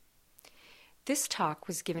This talk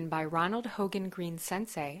was given by Ron Hogen Green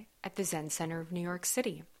Sensei at the Zen Center of New York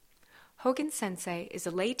City. Hogen Sensei is a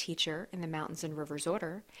lay teacher in the Mountains and Rivers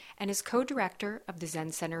Order and is co-director of the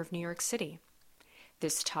Zen Center of New York City.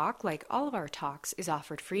 This talk, like all of our talks, is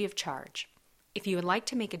offered free of charge. If you would like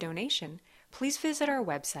to make a donation, please visit our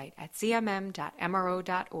website at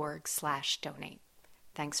zmm.mro.org/donate.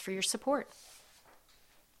 Thanks for your support.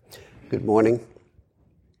 Good morning.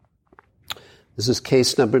 This is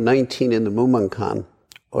case number 19 in the Mumonkan.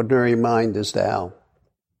 Ordinary mind is Tao.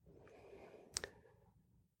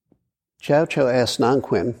 Chao Chou asked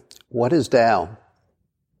Nanquin, "What is Tao?"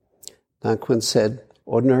 Nanquin said,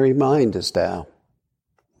 "Ordinary mind is Tao."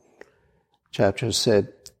 Chao Chou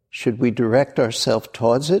said, "Should we direct ourselves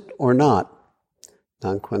towards it or not?"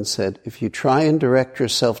 Nanquin said, "If you try and direct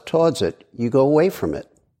yourself towards it, you go away from it."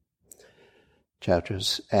 Chao Chou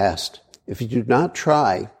asked, "If you do not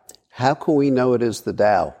try, how can we know it is the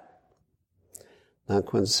Tao?"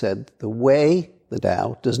 Nanquin said, "The way, the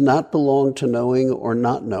Tao, does not belong to knowing or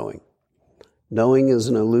not knowing. Knowing is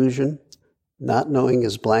an illusion, not knowing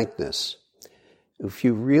is blankness. If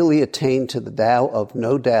you really attain to the Tao of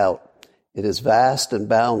no doubt, it is vast and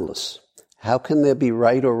boundless. How can there be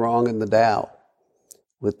right or wrong in the Tao?"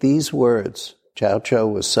 With these words, Chao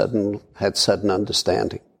Chou had sudden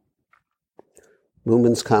understanding.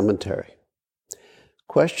 Moomin's commentary.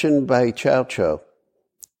 Question by Chao Chou.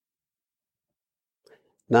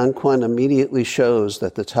 Nanquin immediately shows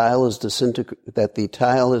that the tile is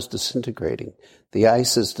disintegrating, the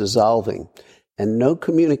ice is dissolving, and no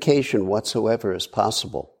communication whatsoever is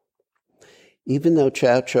possible. Even though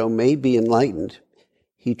Chao Chou may be enlightened,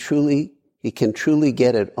 he can truly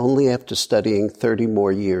get it only after studying 30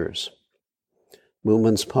 more years.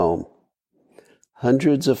 Moomin's poem.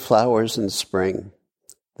 Hundreds of flowers in spring,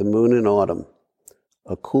 the moon in autumn,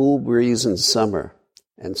 a cool breeze in summer,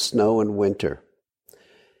 and snow in winter.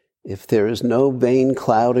 If there is no vain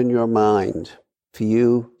cloud in your mind, for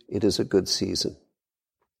you it is a good season.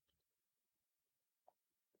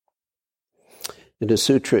 In a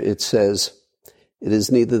sutra it says, "It is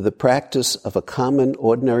neither the practice of a common,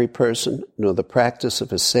 ordinary person, nor the practice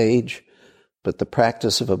of a sage, but the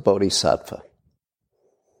practice of a bodhisattva."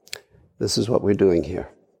 This is what we're doing here.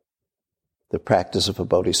 The practice of a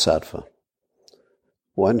bodhisattva.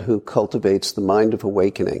 One who cultivates the mind of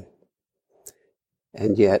awakening,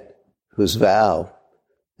 and yet whose vow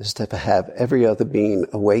is to have every other being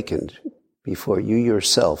awakened before you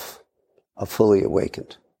yourself are fully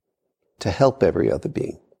awakened, to help every other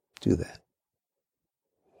being do that.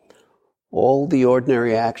 All the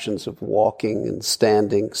ordinary actions of walking and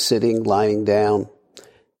standing, sitting, lying down,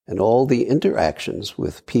 and all the interactions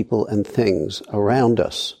with people and things around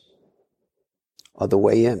us are the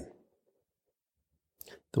way in.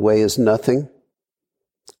 The way is nothing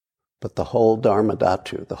but the whole Dharma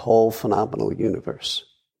Dhatu, the whole phenomenal universe,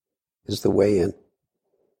 is the way in.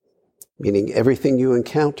 Meaning everything you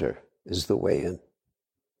encounter is the way in.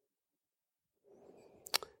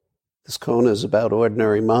 This koan is about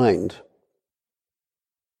ordinary mind.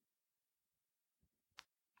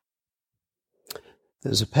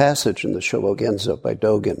 There's a passage in the Shobogenzo by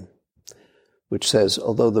Dogen which says,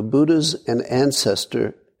 although the Buddhas and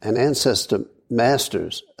ancestor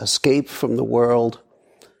masters escape from the world,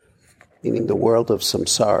 meaning the world of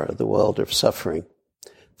samsara, the world of suffering,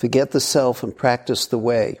 forget the self and practice the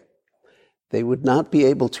way, they would not be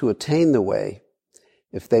able to attain the way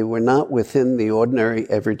if they were not within the ordinary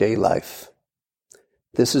everyday life.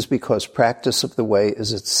 This is because practice of the way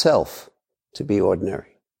is itself to be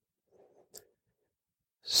ordinary.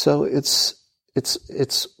 So it's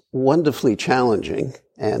wonderfully challenging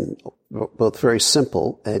and both very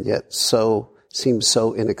simple and yet seems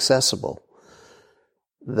so inaccessible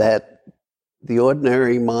that the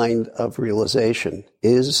ordinary mind of realization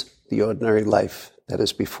is the ordinary life that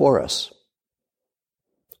is before us.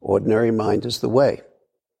 Ordinary mind is the way.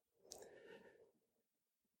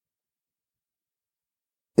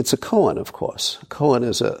 It's a koan, of course. A koan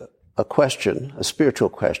is a question, a spiritual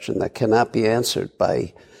question that cannot be answered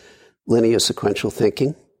by linear sequential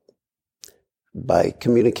thinking, by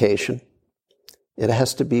communication. It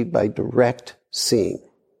has to be by direct seeing,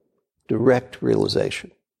 direct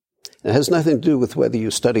realization. It has nothing to do with whether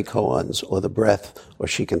you study koans or the breath or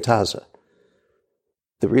shikantaza.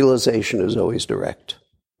 The realization is always direct.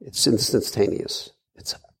 It's instantaneous.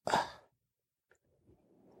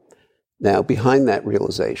 Now, behind that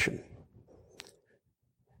realization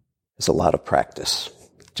is a lot of practice.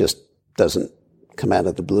 It just doesn't come out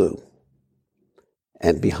of the blue.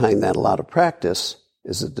 And behind that a lot of practice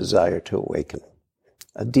is a desire to awaken,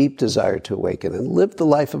 a deep desire to awaken and live the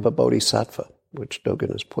life of a bodhisattva, which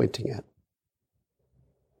Dogen is pointing at.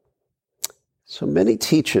 So many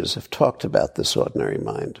teachers have talked about this ordinary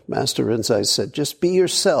mind. Master Rinzai said, just be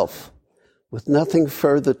yourself with nothing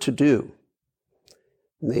further to do.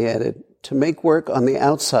 And they added, to make work on the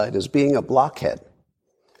outside is being a blockhead.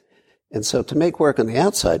 And so to make work on the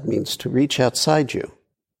outside means to reach outside you,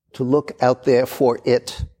 to look out there for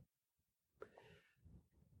it.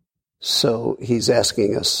 So he's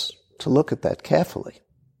asking us to look at that carefully.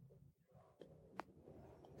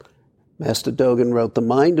 Master Dogen wrote, the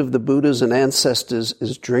mind of the Buddhas and ancestors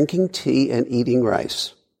is drinking tea and eating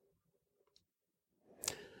rice.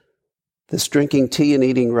 This drinking tea and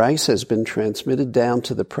eating rice has been transmitted down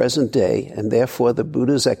to the present day, and therefore the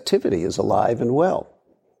Buddha's activity is alive and well.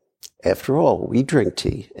 After all, we drink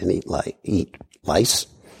tea and eat lice.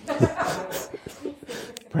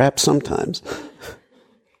 Perhaps sometimes.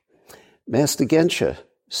 Master Gensha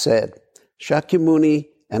said, Shakyamuni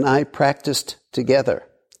and I practiced together.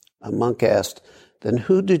 A monk asked, then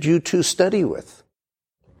who did you two study with?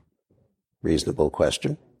 Reasonable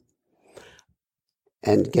question.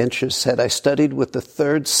 And Gensha said, I studied with the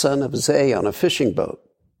third son of Zei on a fishing boat.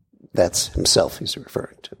 That's himself he's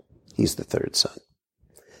referring to. He's the third son.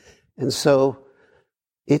 And so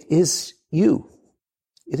it is you.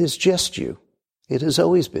 It is just you. It has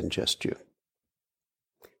always been just you.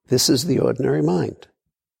 This is the ordinary mind.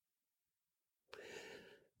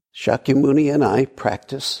 Shakyamuni and I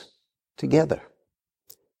practice together.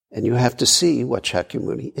 And you have to see what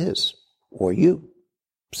Shakyamuni is, or you.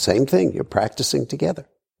 Same thing, you're practicing together.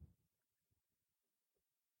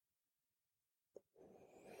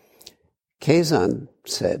 Keizan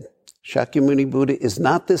said, Shakyamuni Buddha is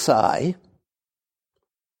not this I,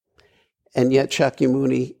 and yet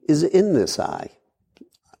Shakyamuni is in this I.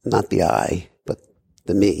 Not the I, but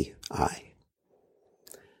the me, I.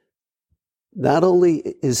 Not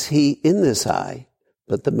only is he in this I,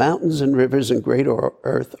 but the mountains and rivers and great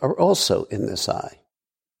earth are also in this I.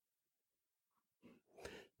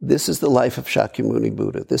 This is the life of Shakyamuni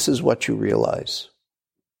Buddha. This is what you realize.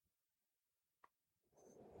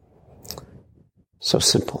 So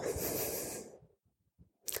simple.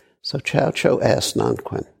 So Chao Cho asked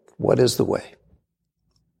Nanquan, what is the way?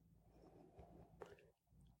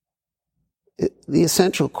 The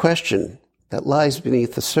essential question that lies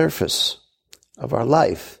beneath the surface of our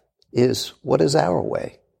life is, what is our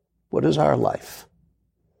way? What is our life?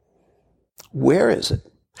 Where is it?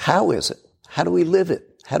 How is it? How do we live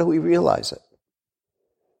it? How do we realize it?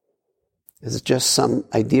 Is it just some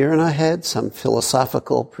idea in our head, some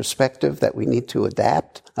philosophical perspective that we need to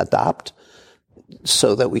adopt,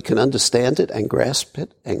 so that we can understand it and grasp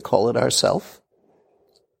it and call it ourself?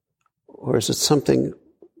 Or is it something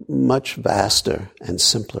much vaster and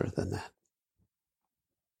simpler than that?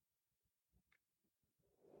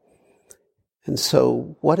 And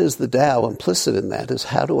so what is the Tao? Implicit in that is,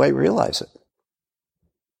 how do I realize it?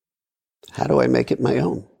 How do I make it my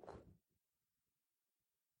own?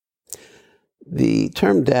 The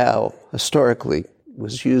term Tao historically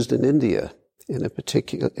was used in India in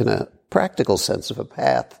a practical sense of a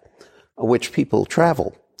path on which people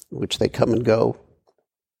travel, which they come and go.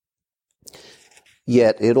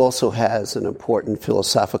 Yet it also has an important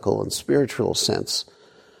philosophical and spiritual sense,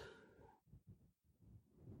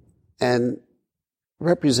 and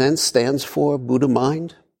stands for Buddha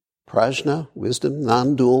mind, prajna, wisdom,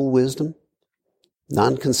 non-dual wisdom,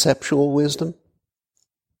 non-conceptual wisdom.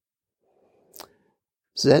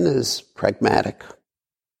 Zen is pragmatic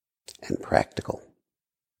and practical.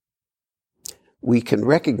 We can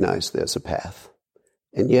recognize there's a path,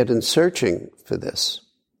 and yet in searching for this,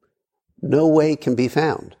 no way can be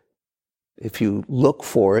found. If you look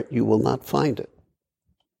for it, you will not find it.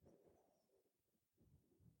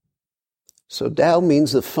 So Tao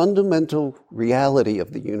means the fundamental reality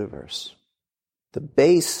of the universe, the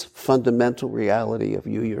base fundamental reality of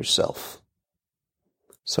you yourself.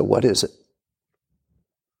 So what is it?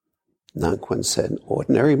 Nanquan said,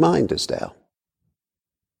 ordinary mind is Tao.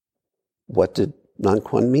 What did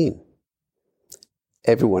Nanquan mean?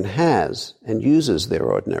 Everyone has and uses their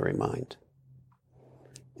ordinary mind.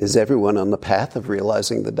 Is everyone on the path of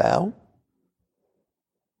realizing the Tao?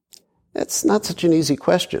 That's not such an easy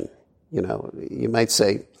question. You know, you might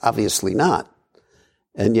say, obviously not.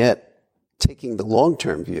 And yet, taking the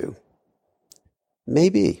long-term view,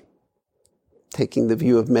 maybe taking the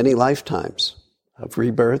view of many lifetimes, of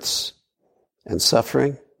rebirths and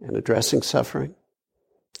suffering and addressing suffering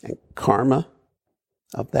and karma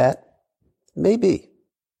of that, maybe.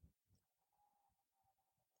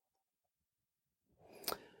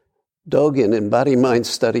 Dogen, in Body Mind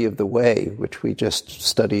Study of the Way, which we just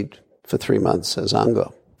studied for 3 months as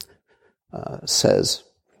Ango, says,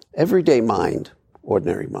 everyday mind,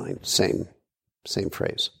 ordinary mind, same same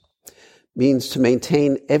phrase, means to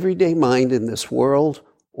maintain everyday mind in this world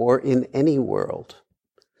or in any world.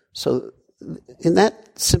 So in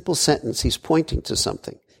that simple sentence, he's pointing to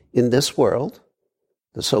something. In this world,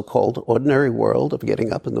 the so-called ordinary world of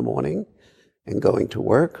getting up in the morning and going to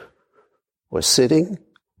work, or sitting,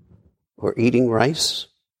 or eating rice,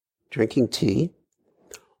 drinking tea,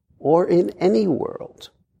 or in any world.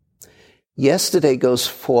 Yesterday goes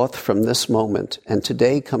forth from this moment, and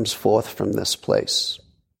today comes forth from this place.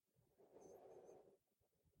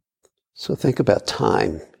 So think about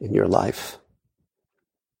time in your life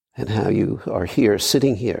and how you are here,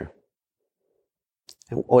 sitting here.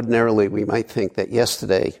 And ordinarily, we might think that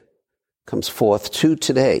yesterday comes forth to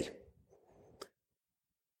today.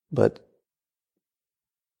 But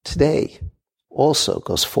today also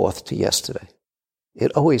goes forth to yesterday.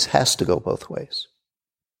 It always has to go both ways.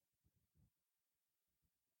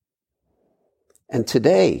 And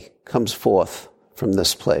today comes forth from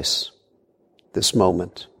this place, this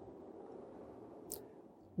moment.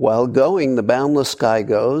 While going, the boundless sky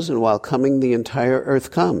goes, and while coming, the entire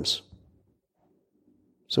earth comes.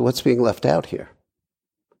 So what's being left out here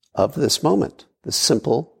of this moment, this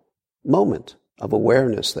simple moment of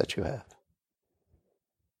awareness that you have?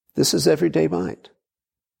 This is everyday mind.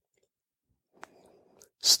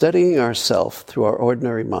 Studying ourself through our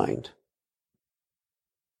ordinary mind.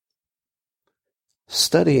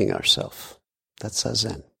 Studying ourself, that's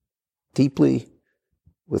Zazen. Deeply,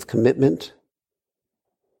 with commitment,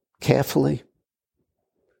 carefully.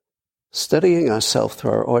 Studying ourself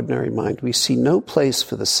through our ordinary mind, we see no place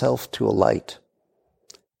for the self to alight,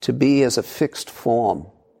 to be as a fixed form,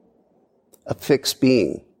 a fixed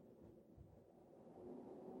being.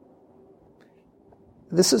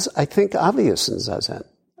 This is, I think, obvious in Zazen.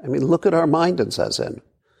 I mean, look at our mind in Zazen.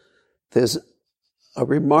 There's a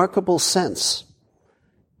remarkable sense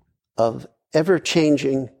of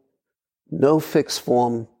ever-changing, no fixed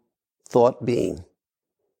form thought being.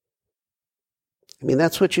 I mean,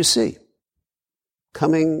 that's what you see,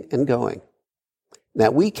 coming and going.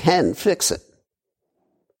 Now, we can fix it,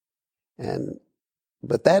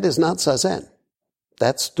 but that is not Zazen.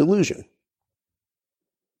 That's delusion.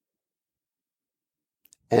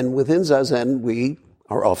 And within Zazen, we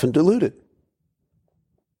are often deluded.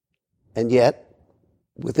 And yet,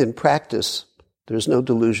 within practice, there's no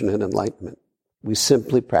delusion in enlightenment. We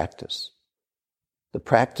simply practice. The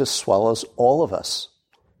practice swallows all of us.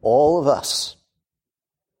 All of us.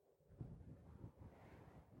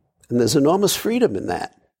 And there's enormous freedom in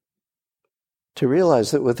that, to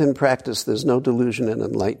realize that within practice there's no delusion in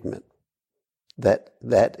enlightenment, that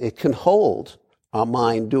it can hold our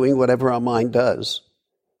mind doing whatever our mind does,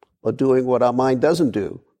 or doing what our mind doesn't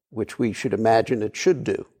do, which we should imagine it should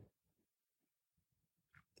do.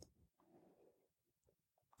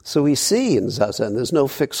 So we see in Zazen there's no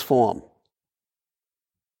fixed form.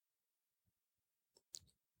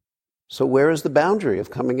 So where is the boundary of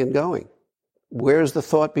coming and going? Where is the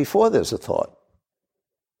thought before there's a thought?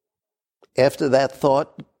 After that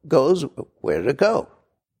thought goes, where did it go?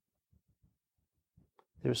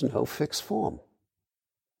 There's no fixed form.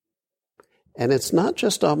 And it's not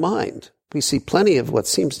just our mind. We see plenty of what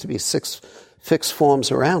seems to be fixed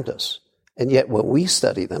forms around us. And yet when we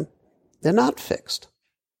study them, they're not fixed.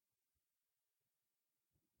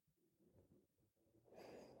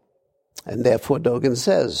 And therefore Dogen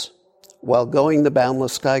says, while going the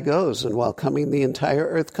boundless sky goes, and while coming the entire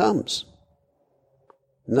earth comes.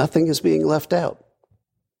 Nothing is being left out.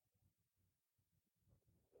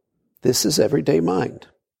 This is everyday mind.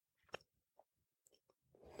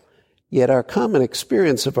 Yet our common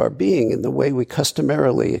experience of our being in the way we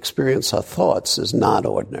customarily experience our thoughts is not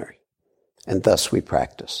ordinary. And thus we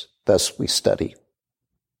practice. Thus we study.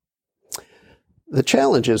 The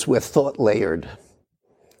challenge is we're thought layered.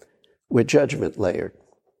 We're judgment layered.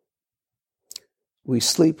 We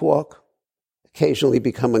sleepwalk, occasionally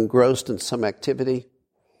become engrossed in some activity,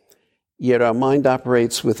 yet our mind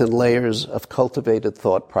operates within layers of cultivated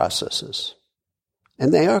thought processes.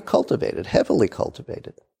 And they are cultivated, heavily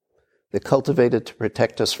cultivated. They're cultivated to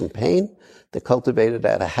protect us from pain. They're cultivated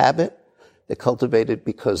out of habit. They're cultivated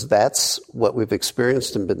because that's what we've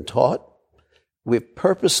experienced and been taught. We've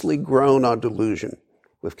purposely grown our delusion.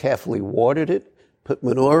 We've carefully watered it, put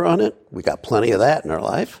manure on it. We got plenty of that in our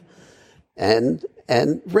life. And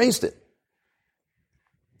raised it.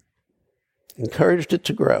 Encouraged it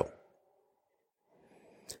to grow.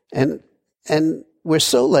 And we're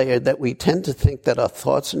so layered that we tend to think that our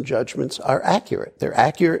thoughts and judgments are accurate. They're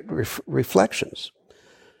accurate reflections.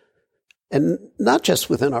 And not just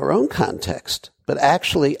within our own context, but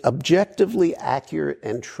actually objectively accurate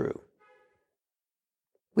and true.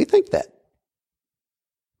 We think that.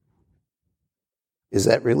 Is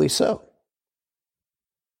that really so?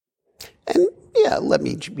 And yeah, let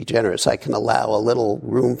me be generous. I can allow a little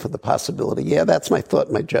room for the possibility. Yeah, that's my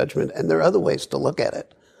thought, my judgment, and there are other ways to look at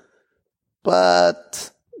it.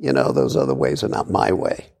 But, those other ways are not my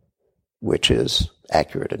way, which is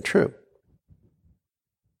accurate and true.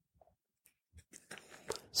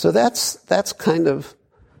 So that's kind of,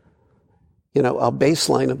 our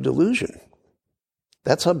baseline of delusion.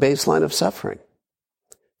 That's our baseline of suffering.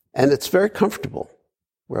 And it's very comfortable.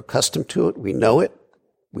 We're accustomed to it. We know it.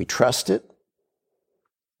 We trust it.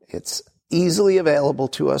 It's easily available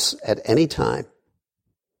to us at any time.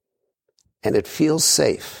 And it feels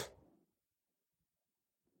safe.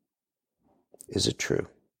 Is it true?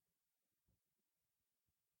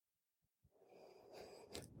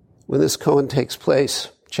 When this koan takes place,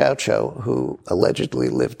 Chow Chow, who allegedly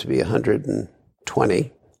lived to be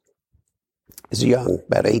 120, is young,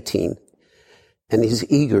 about 18, and he's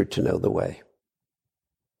eager to know the way.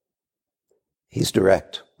 He's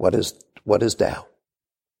direct. What is Tao?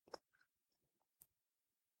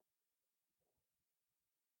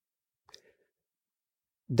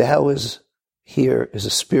 Tao is a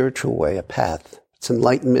spiritual way, a path. It's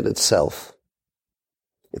enlightenment itself.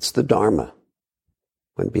 It's the Dharma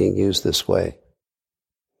when being used this way.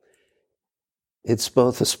 It's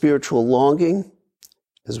both a spiritual longing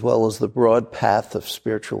as well as the broad path of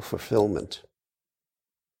spiritual fulfillment.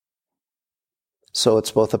 So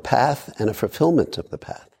it's both a path and a fulfillment of the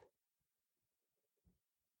path.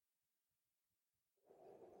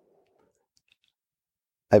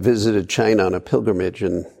 I visited China on a pilgrimage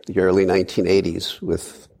in the early 1980s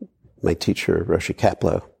with my teacher, Roshi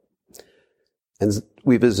Kapleau. And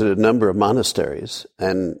we visited a number of monasteries.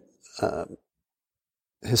 And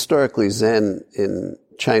historically, Zen in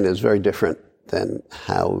China is very different than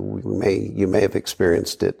how you may have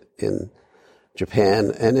experienced it in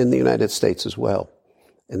Japan and in the United States as well.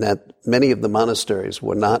 And that many of the monasteries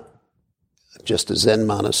were not just a Zen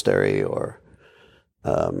monastery or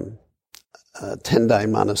a Tendai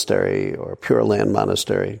monastery or a Pure Land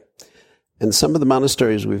monastery. And some of the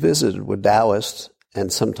monasteries we visited were Taoist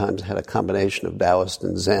and sometimes had a combination of Taoist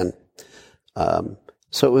and Zen.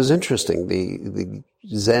 So it was interesting. The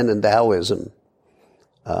Zen and Taoism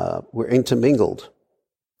were intermingled.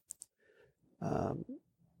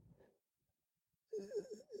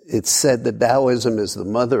 It's said that Taoism is the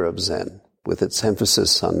mother of Zen, with its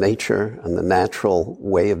emphasis on nature, on the natural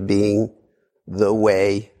way of being, the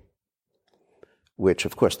way, which,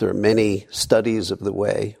 of course, there are many studies of the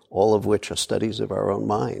way, all of which are studies of our own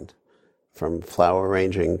mind, from flower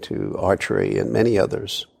arranging to archery and many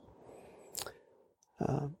others.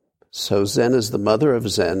 So Zen is the mother of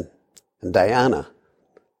Zen, and Dhyana,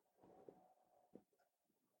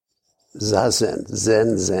 Zazen,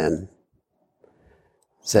 Zen.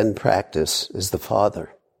 Zen practice is the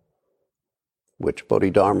father, which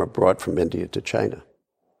Bodhidharma brought from India to China.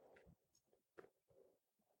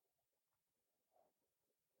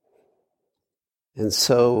 And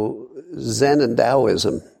so Zen and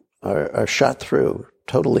Taoism are shot through,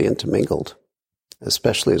 totally intermingled,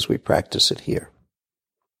 especially as we practice it here.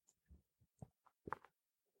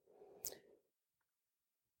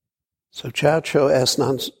 So Chow Chow asked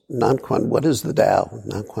Nanquan, what is the Tao?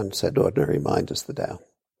 Nanquan said, ordinary mind is the Tao.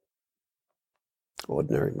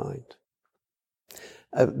 Ordinary mind.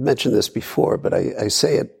 I've mentioned this before, but I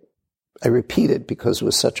say it, I repeat it because it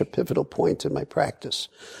was such a pivotal point in my practice.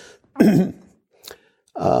 I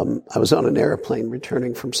was on an airplane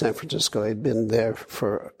returning from San Francisco. I had been there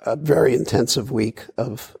for a very intensive week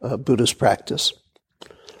of Buddhist practice.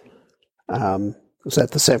 I was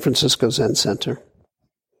at the San Francisco Zen Center.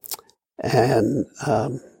 And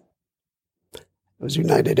it was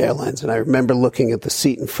United Airlines. And I remember looking at the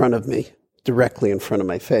seat in front of me, directly in front of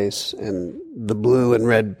my face, and the blue and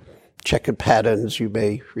red checkered patterns you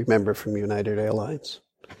may remember from United Airlines.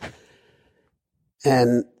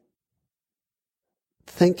 And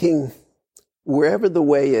thinking, wherever the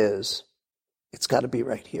way is, it's got to be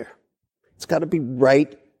right here. It's got to be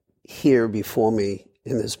right here before me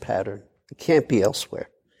in this pattern. It can't be elsewhere.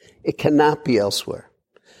 It cannot be elsewhere.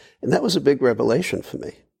 And that was a big revelation for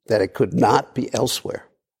me, that it could not be elsewhere.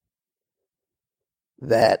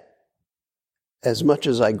 That as much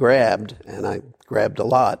as I grabbed, and I grabbed a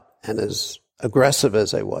lot, and as aggressive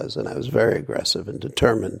as I was, and I was very aggressive and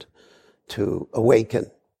determined to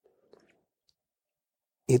awaken,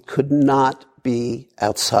 it could not be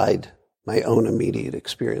outside my own immediate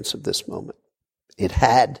experience of this moment. It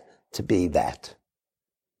had to be that.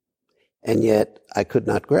 And yet I could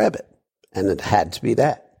not grab it, and it had to be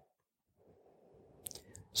that.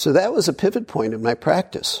 So that was a pivot point in my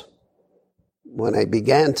practice. when I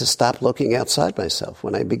began to stop looking outside myself,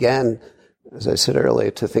 when I began, as I said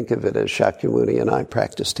earlier, to think of it as Shakyamuni and I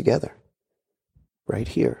practiced together, right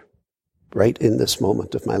here, right in this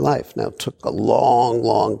moment of my life. Now, it took a long,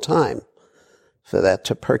 long time for that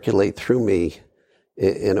to percolate through me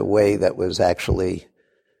in a way that was actually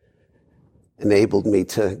enabled me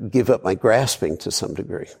to give up my grasping to some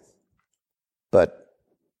degree. But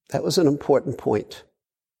that was an important point.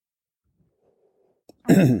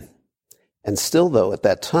 And still, though, at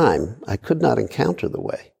that time, I could not encounter the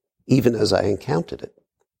way, even as I encountered it.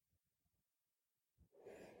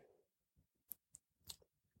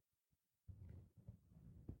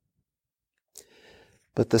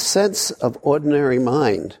 But the sense of ordinary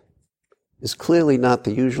mind is clearly not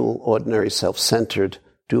the usual ordinary self-centered,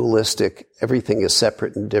 dualistic, everything is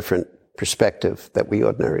separate and different perspective that we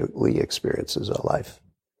ordinarily experience as our life.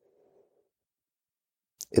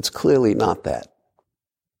 It's clearly not that.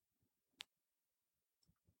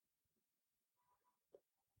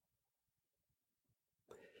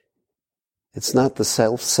 It's not the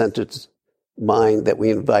self-centered mind that we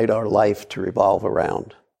invite our life to revolve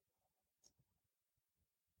around.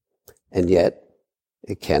 And yet,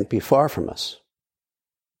 it can't be far from us.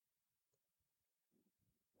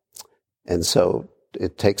 And so,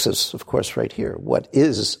 it takes us, of course, right here. What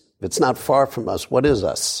is, if it's not far from us, what is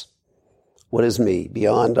us? What is me,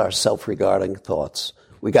 beyond our self-regarding thoughts?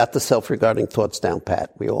 We got the self-regarding thoughts down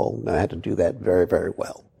pat. We all know how to do that very, very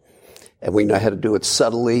well. And we know how to do it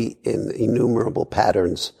subtly in innumerable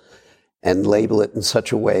patterns and label it in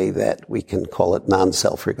such a way that we can call it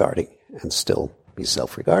non-self-regarding and still be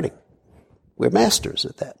self-regarding. We're masters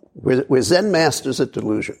at that. We're Zen masters at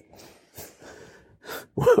delusion.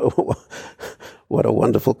 What a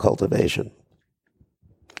wonderful cultivation.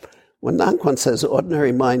 When Nanquan says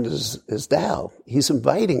ordinary mind is Tao, he's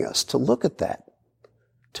inviting us to look at that,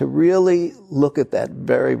 to really look at that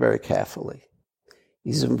very, very carefully.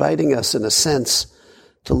 He's inviting us, in a sense,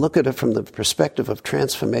 to look at it from the perspective of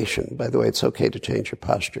transformation. By the way, it's okay to change your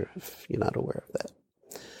posture if you're not aware of that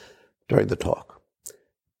during the talk.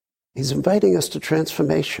 He's inviting us to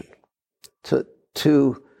transformation,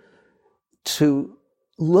 to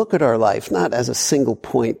look at our life not as a single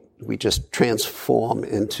point we just transform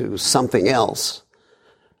into something else,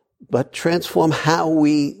 but transform how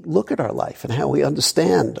we look at our life and how we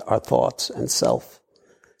understand our thoughts and self,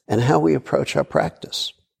 and how we approach our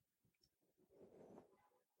practice.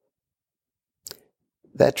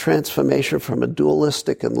 That transformation from a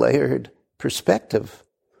dualistic and layered perspective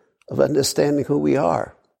of understanding who we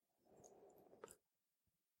are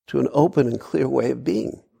to an open and clear way of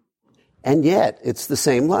being. And yet, it's the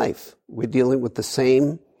same life. We're dealing with the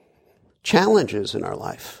same challenges in our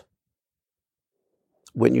life.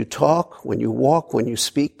 When you talk, when you walk, when you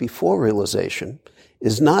speak before realization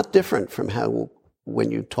is not different from how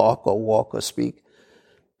when you talk or walk or speak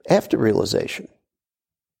after realization.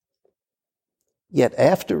 Yet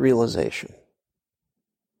after realization,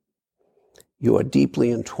 you are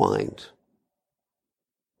deeply entwined.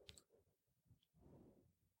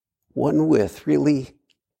 One with, really,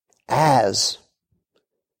 as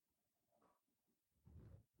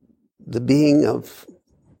the being of,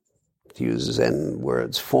 to use Zen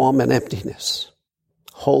words, form and emptiness,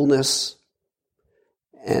 wholeness,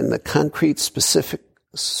 and the concrete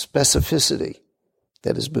specificity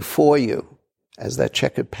that is before you, as that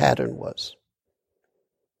checkered pattern was.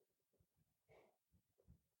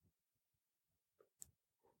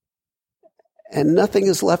 And nothing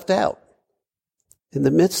is left out in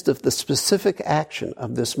the midst of the specific action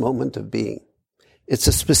of this moment of being. It's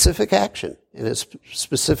a specific action in a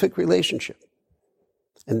specific relationship.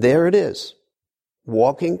 And there it is,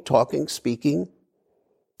 walking, talking, speaking,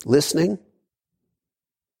 listening,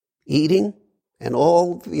 eating, and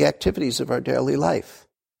all the activities of our daily life.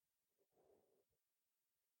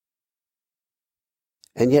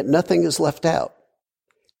 And yet nothing is left out.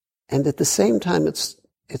 And at the same time, it's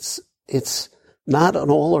not an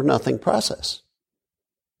all or nothing process.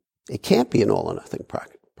 It can't be an all or nothing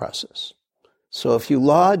process. So if you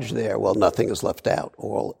lodge there, well, nothing is left out,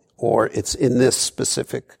 or it's in this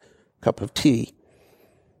specific cup of tea,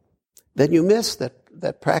 then you miss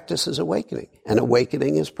that practice is awakening, and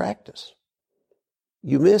awakening is practice.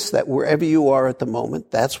 You miss that wherever you are at the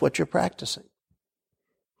moment, that's what you're practicing.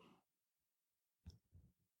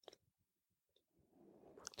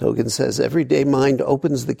 Hogen says, everyday mind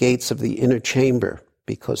opens the gates of the inner chamber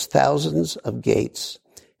because thousands of gates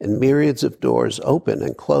and myriads of doors open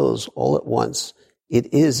and close all at once.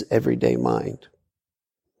 It is everyday mind.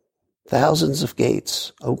 Thousands of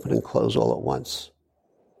gates open and close all at once.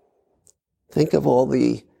 Think of all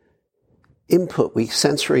the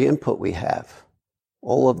sensory input we have,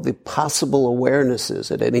 all of the possible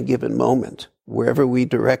awarenesses at any given moment, wherever we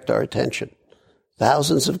direct our attention.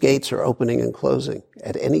 Thousands of gates are opening and closing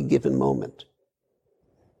at any given moment.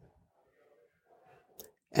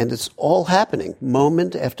 And it's all happening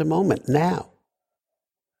moment after moment now.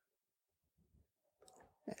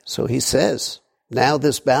 So he says, now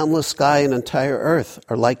this boundless sky and entire earth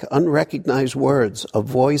are like unrecognized words, a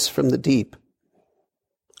voice from the deep.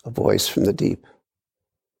 A voice from the deep.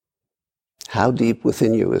 How deep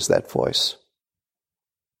within you is that voice?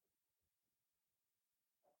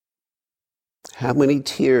 How many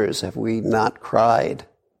tears have we not cried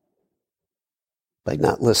by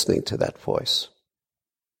not listening to that voice?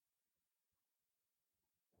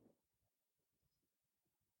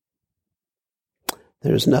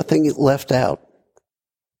 There's nothing left out.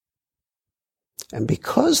 And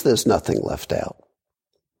because there's nothing left out,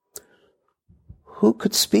 who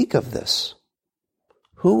could speak of this?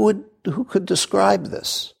 Who could describe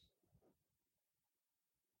this?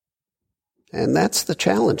 And that's the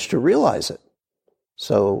challenge, to realize it.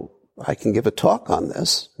 So I can give a talk on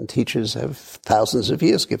this, and teachers have thousands of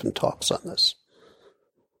years given talks on this.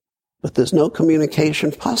 But there's no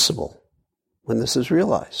communication possible when this is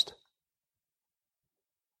realized.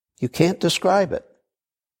 You can't describe it.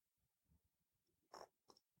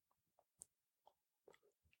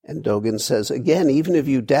 And Dogen says, again, even if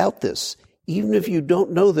you doubt this, even if you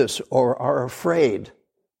don't know this or are afraid,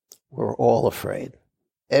 we're all afraid.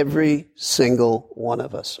 Every single one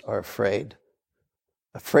of us are afraid.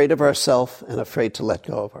 Afraid of ourselves and afraid to let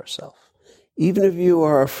go of ourselves. Even if you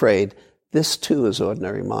are afraid, this too is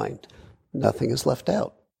ordinary mind. Nothing is left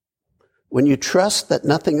out. When you trust that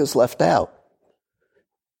nothing is left out,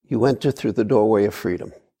 you enter through the doorway of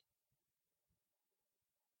freedom.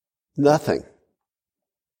 Nothing.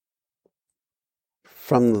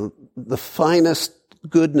 From the finest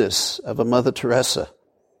goodness of a Mother Teresa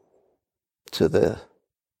to the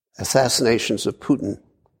assassinations of Putin,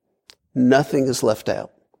 nothing is left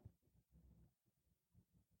out.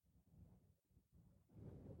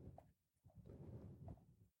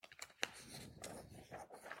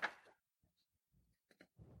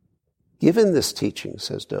 Given this teaching,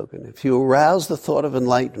 says Dogen, if you arouse the thought of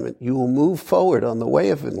enlightenment, you will move forward on the way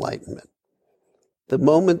of enlightenment. The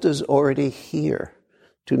moment is already here.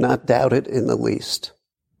 Do not doubt it in the least.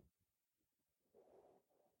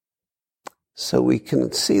 So we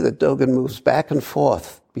can see that Dogen moves back and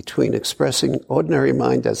forth between expressing ordinary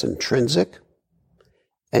mind as intrinsic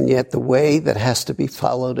and yet the way that has to be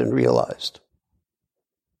followed and realized.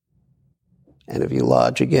 And if you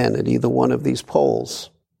lodge again at either one of these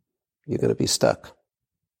poles, you're going to be stuck.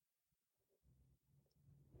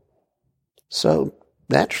 So,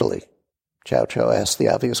 naturally, Chow Chow asked the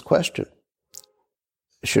obvious question.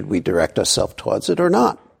 Should we direct ourselves towards it or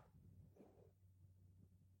not?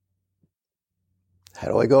 How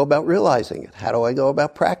do I go about realizing it? How do I go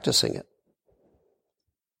about practicing it?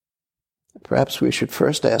 Perhaps we should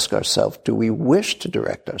first ask ourselves, do we wish to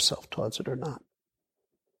direct ourselves towards it or not?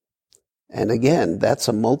 And again, that's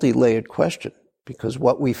a multi-layered question, because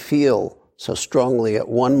what we feel so strongly at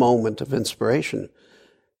one moment of inspiration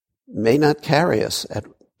may not carry us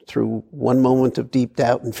through one moment of deep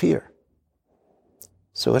doubt and fear.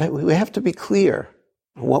 So we have to be clear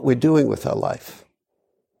on what we're doing with our life,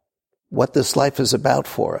 what this life is about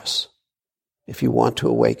for us. If you want to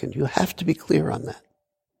awaken, you have to be clear on that.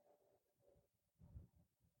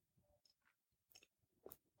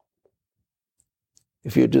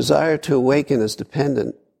 If your desire to awaken is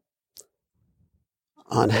dependent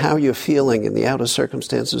on how you're feeling in the outer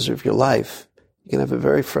circumstances of your life, you can have a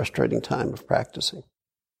very frustrating time of practicing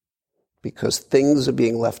because things are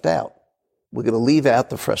being left out. We're going to leave out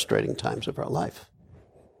the frustrating times of our life.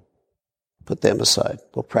 Put them aside.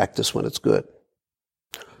 We'll practice when it's good.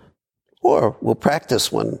 Or we'll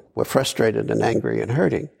practice when we're frustrated and angry and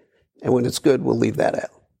hurting, and when it's good, we'll leave that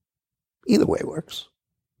out. Either way works.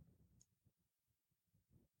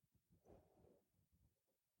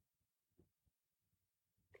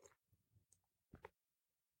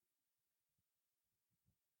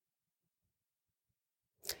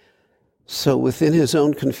 So within his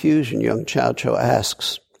own confusion, young Chow Chow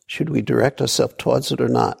asks, should we direct ourselves towards it or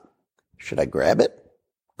not? Should I grab it?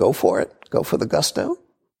 Go for it? Go for the gusto?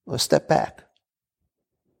 Or step back?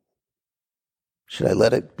 Should I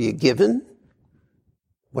let it be a given?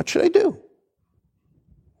 What should I do?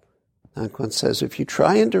 Nankwan says, if you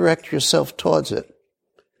try and direct yourself towards it,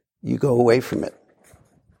 you go away from it.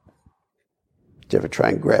 Did you ever try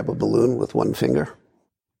and grab a balloon with one finger?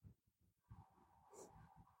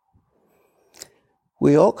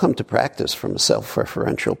 We all come to practice from a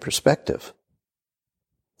self-referential perspective.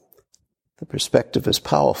 The perspective is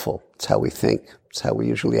powerful. It's how we think. It's how we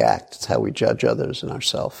usually act. It's how we judge others and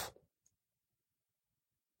ourselves.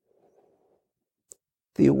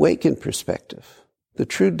 The awakened perspective, the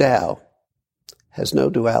true Tao, has no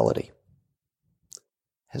duality.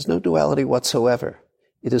 Has no duality whatsoever.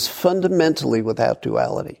 It is fundamentally without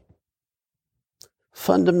duality.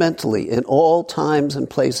 Fundamentally, in all times and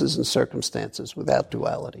places and circumstances, without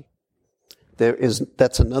duality.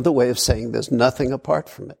 That's another way of saying there's nothing apart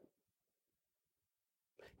from it.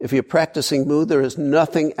 If you're practicing Mu, there is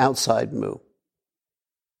nothing outside Mu.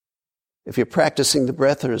 If you're practicing the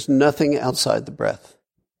breath, there is nothing outside the breath.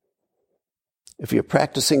 If you're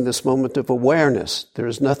practicing this moment of awareness, there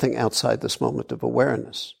is nothing outside this moment of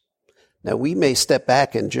awareness. Now, we may step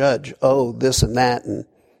back and judge, this and that, and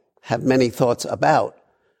have many thoughts about,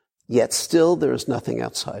 yet still there is nothing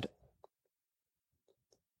outside it.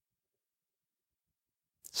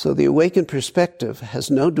 So the awakened perspective has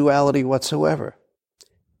no duality whatsoever,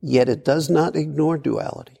 yet it does not ignore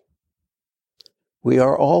duality. We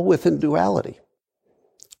are all within duality,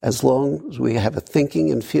 as long as we have a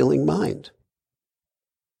thinking and feeling mind.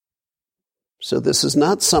 So this is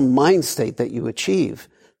not some mind state that you achieve,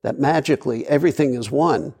 that magically everything is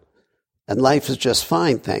one, and life is just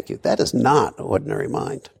fine, thank you. That is not ordinary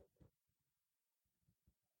mind.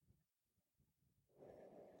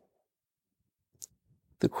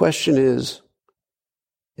 The question is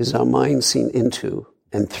our mind seen into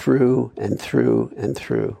and through and through and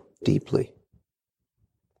through deeply?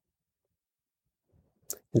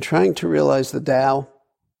 In trying to realize the Tao,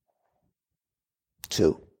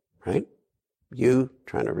 too, right? You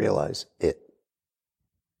trying to realize it.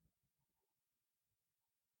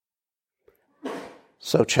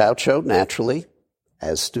 So Chow Cho, naturally,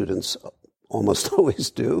 as students almost always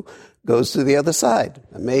do, goes to the other side.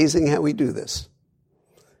 Amazing how we do this.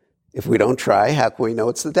 If we don't try, how can we know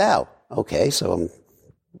it's the Tao? Okay, so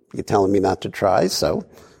you're telling me not to try, so,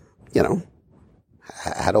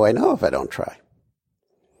 how do I know if I don't try?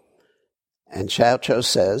 And Chow Cho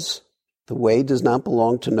says, the way does not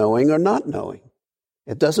belong to knowing or not knowing.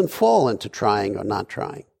 It doesn't fall into trying or not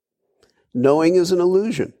trying. Knowing is an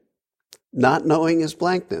illusion. Not knowing is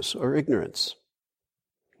blankness or ignorance.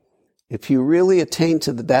 If you really attain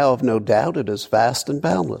to the Tao of no doubt, it is vast and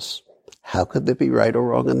boundless. How could there be right or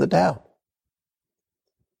wrong in the Tao?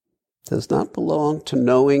 It does not belong to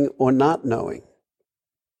knowing or not knowing.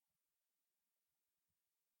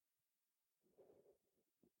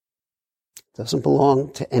 It doesn't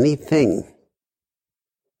belong to anything.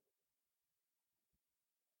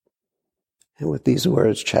 And with these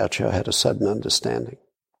words, Chow Cho had a sudden understanding.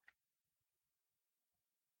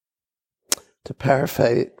 To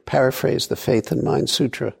paraphrase the Faith and Mind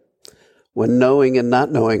Sutra, when knowing and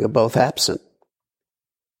not knowing are both absent,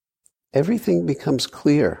 everything becomes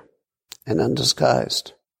clear and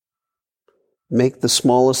undisguised. Make the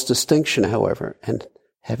smallest distinction, however, and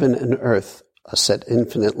heaven and earth are set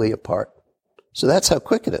infinitely apart. So that's how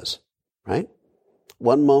quick it is, right?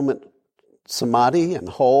 One moment, samadhi and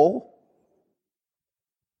whole,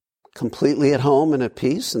 completely at home and at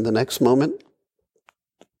peace, and the next moment,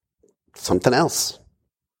 something else.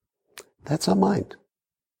 That's our mind.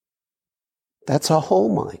 That's our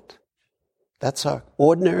whole mind. That's our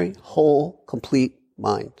ordinary, whole, complete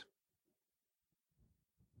mind.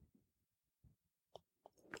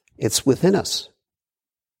 It's within us.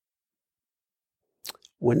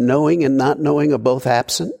 When knowing and not knowing are both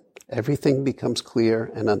absent, everything becomes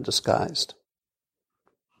clear and undisguised.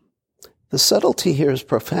 The subtlety here is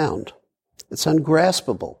profound. It's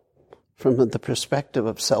ungraspable from the perspective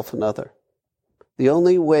of self and other. The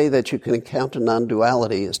only way that you can encounter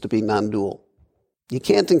non-duality is to be non-dual. You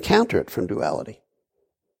can't encounter it from duality.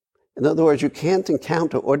 In other words, you can't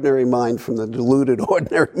encounter ordinary mind from the deluded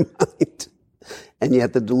ordinary mind. And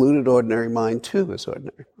yet the deluded ordinary mind, too, is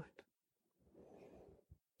ordinary mind.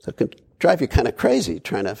 So it can drive you kind of crazy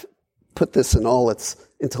trying to put this in all its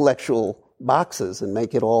intellectual boxes and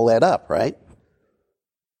make it all add up, right?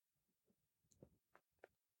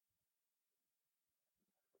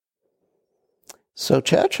 So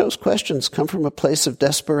Chow Cho's questions come from a place of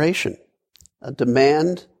desperation, a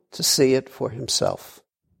demand to see it for himself.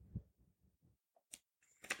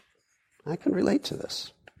 I can relate to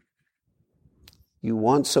this. You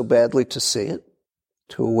want so badly to see it,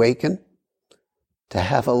 to awaken, to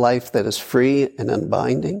have a life that is free and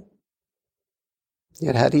unbinding.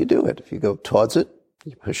 Yet how do you do it? If you go towards it,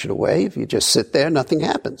 you push it away. If you just sit there, nothing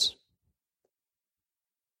happens.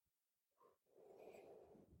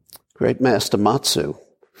 Great Master Matsu,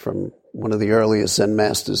 from one of the earliest Zen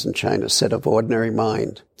masters in China, said of ordinary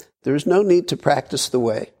mind, there is no need to practice the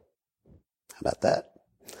way. How about that?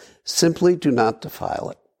 Simply do not defile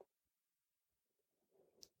it.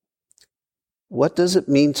 What does it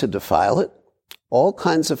mean to defile it? All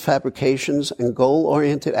kinds of fabrications and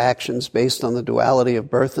goal-oriented actions based on the duality of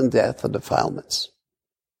birth and death are defilements.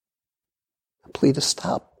 Please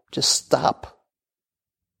stop. Just stop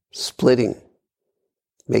splitting,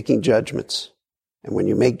 making judgments. And when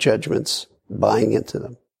you make judgments, buying into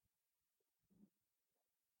them.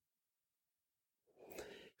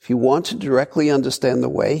 If you want to directly understand the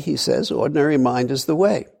way, he says, ordinary mind is the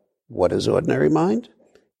way. What is ordinary mind?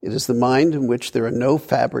 It is the mind in which there are no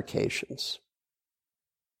fabrications.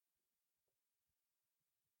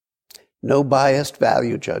 No biased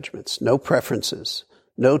value judgments, no preferences,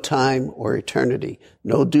 no time or eternity,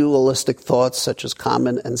 no dualistic thoughts such as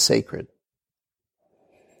common and sacred.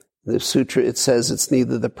 In the sutra it says it's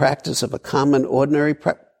neither the practice of a common ordinary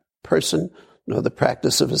person nor the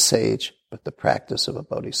practice of a sage, but the practice of a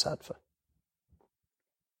bodhisattva.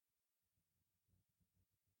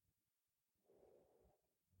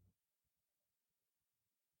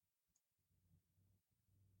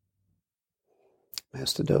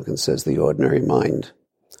 Master Dogen says the ordinary mind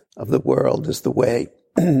of the world is the way.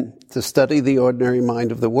 To study the ordinary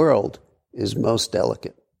mind of the world is most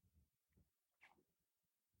delicate.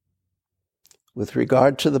 With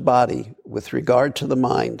regard to the body, with regard to the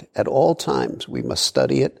mind, at all times we must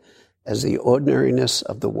study it as the ordinariness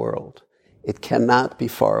of the world. It cannot be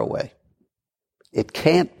far away. It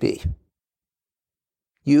can't be.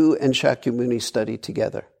 You and Shakyamuni study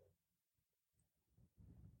together.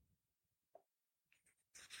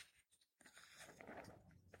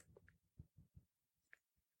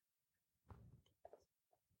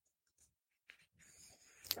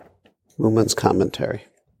 Mumon's commentary.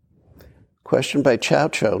 Question by Chao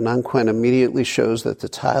Cho, Nanquan immediately shows that the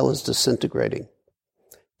tile is disintegrating.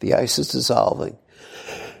 The ice is dissolving.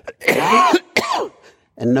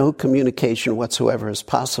 And no communication whatsoever is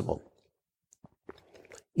possible.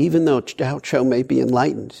 Even though Chao Cho may be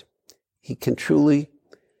enlightened, he can truly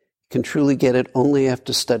get it only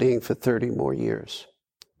after studying for 30 more years.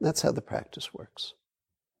 That's how the practice works.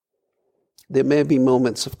 There may be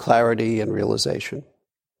moments of clarity and realization.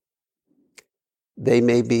 They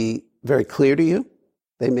may be very clear to you.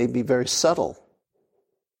 They may be very subtle.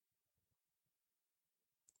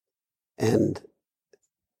 And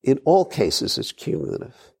in all cases, it's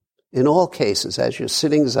cumulative. In all cases, as you're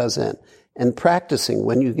sitting zazen and practicing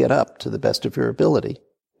when you get up to the best of your ability,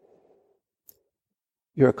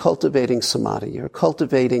 you're cultivating samadhi. You're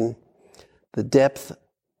cultivating the depth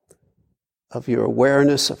of your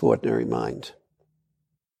awareness of ordinary mind.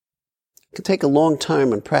 It can take a long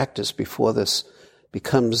time in practice before this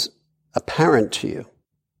becomes apparent to you.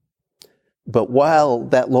 But while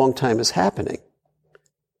that long time is happening,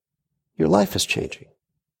 your life is changing.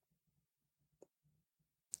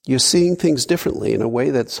 You're seeing things differently in a way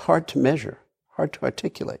that's hard to measure, hard to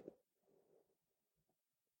articulate.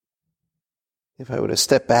 If I were to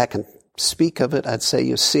step back and speak of it, I'd say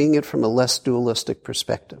you're seeing it from a less dualistic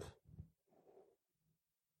perspective.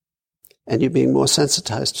 And you're being more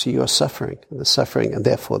sensitized to your suffering, and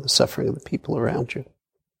therefore the suffering of the people around you.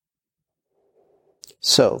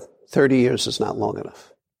 So, 30 years is not long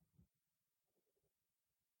enough.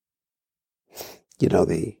 You know,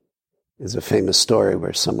 there's a famous story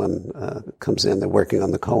where someone comes in, they're working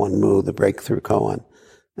on the koan mu, the breakthrough koan,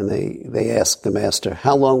 and they ask the master,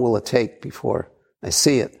 how long will it take before I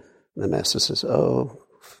see it? And the master says,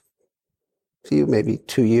 few, maybe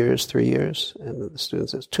 2 years, 3 years. And the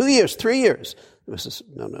student says, 2 years, 3 years. The master says,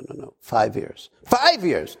 no, 5 years. 5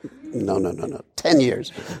 years! No, 10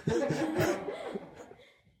 years.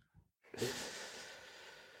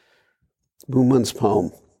 Mumon's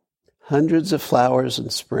poem. Hundreds of flowers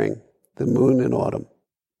in spring, the moon in autumn,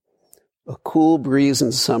 a cool breeze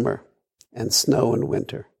in summer, and snow in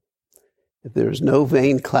winter. If there is no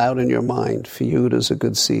vain cloud in your mind, for you it is a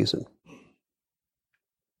good season.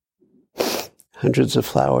 Hundreds of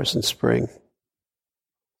flowers in spring.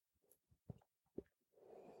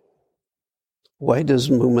 Why does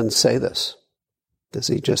Mumon say this? Is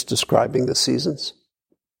he just describing the seasons?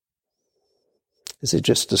 Is he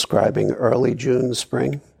just describing early June,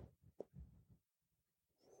 spring?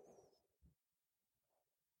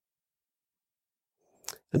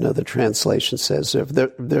 Another translation says, if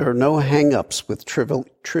there are no hang-ups with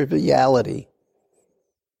triviality,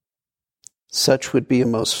 such would be a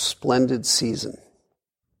most splendid season.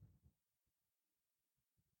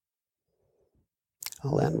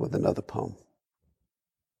 I'll end with another poem.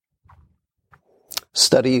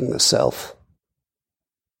 Studying the self,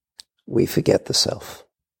 we forget the self.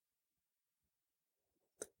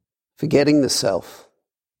 Forgetting the self,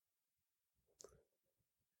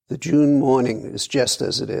 The June morning is just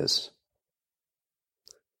as it is.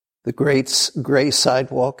 The great gray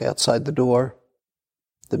sidewalk outside the door,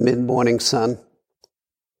 the mid-morning sun.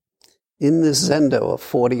 In this zendo of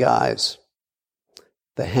 40 eyes,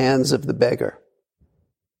 the hands of the beggar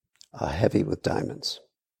are heavy with diamonds.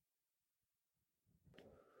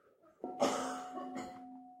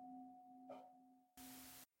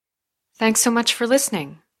 Thanks so much for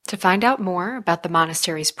listening. To find out more about the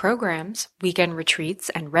monastery's programs, weekend retreats,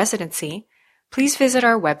 and residency, please visit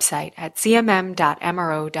our website at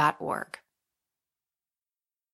cmm.mro.org.